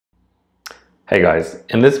Hey guys,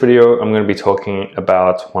 in this video I'm going to be talking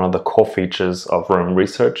about one of the core features of Roam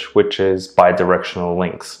research, which is bidirectional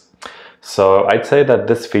links. So I'd say that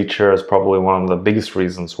this feature is probably one of the biggest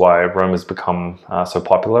reasons why Roam has become so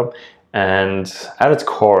popular, and at its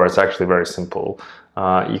core it's actually very simple.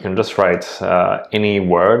 You can just write any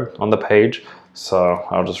word on the page, so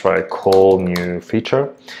I'll just write call new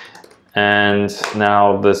feature. And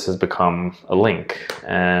now this has become a link,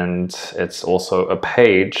 and it's also a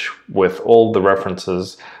page with all the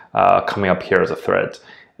references coming up here as a thread.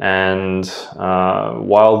 And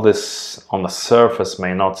while this on the surface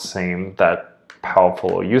may not seem that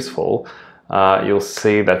powerful or useful, you'll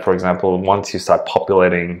see that, for example, once you start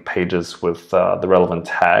populating pages with the relevant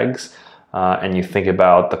tags, and you think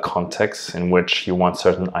about the context in which you want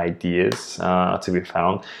certain ideas to be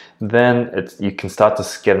found, then you can start to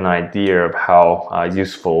get an idea of how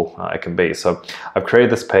useful it can be. So I've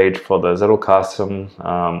created this page for the Zettelkasten.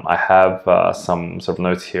 I have some sort of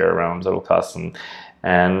notes here around Zettelkasten,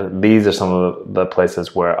 and these are some of the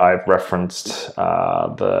places where I've referenced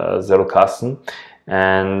the Zettelkasten.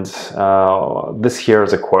 And this here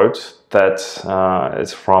is a quote that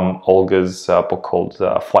is from Olga's book called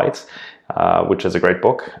Flight, which is a great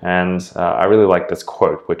book. And I really like this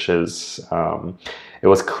quote, which is, it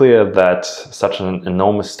was clear that such an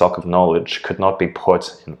enormous stock of knowledge could not be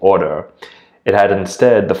put in order. It had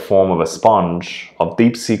instead the form of a sponge of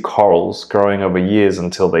deep-sea corals growing over years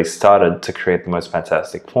until they started to create the most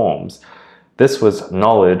fantastic forms. This was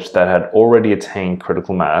knowledge that had already attained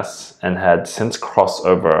critical mass and had since crossed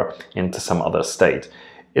over into some other state.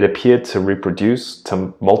 It appeared to reproduce,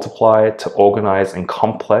 to multiply, to organize in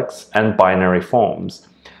complex and binary forms.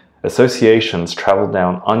 Associations traveled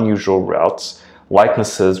down unusual routes.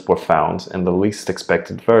 Likenesses were found in the least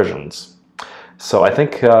expected versions. So I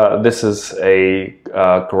think this is a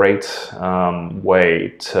great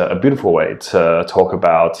a beautiful way to talk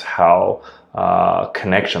about how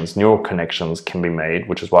neural connections can be made,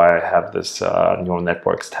 which is why I have this neural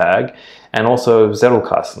networks tag, and also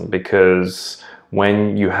Zettelkasten, because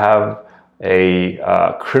when you have a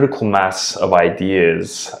critical mass of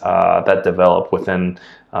ideas that develop within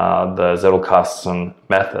the Zettelkasten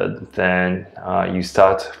method, then you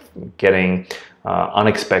start getting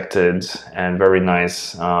unexpected and very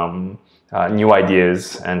nice new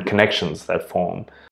ideas and connections that form.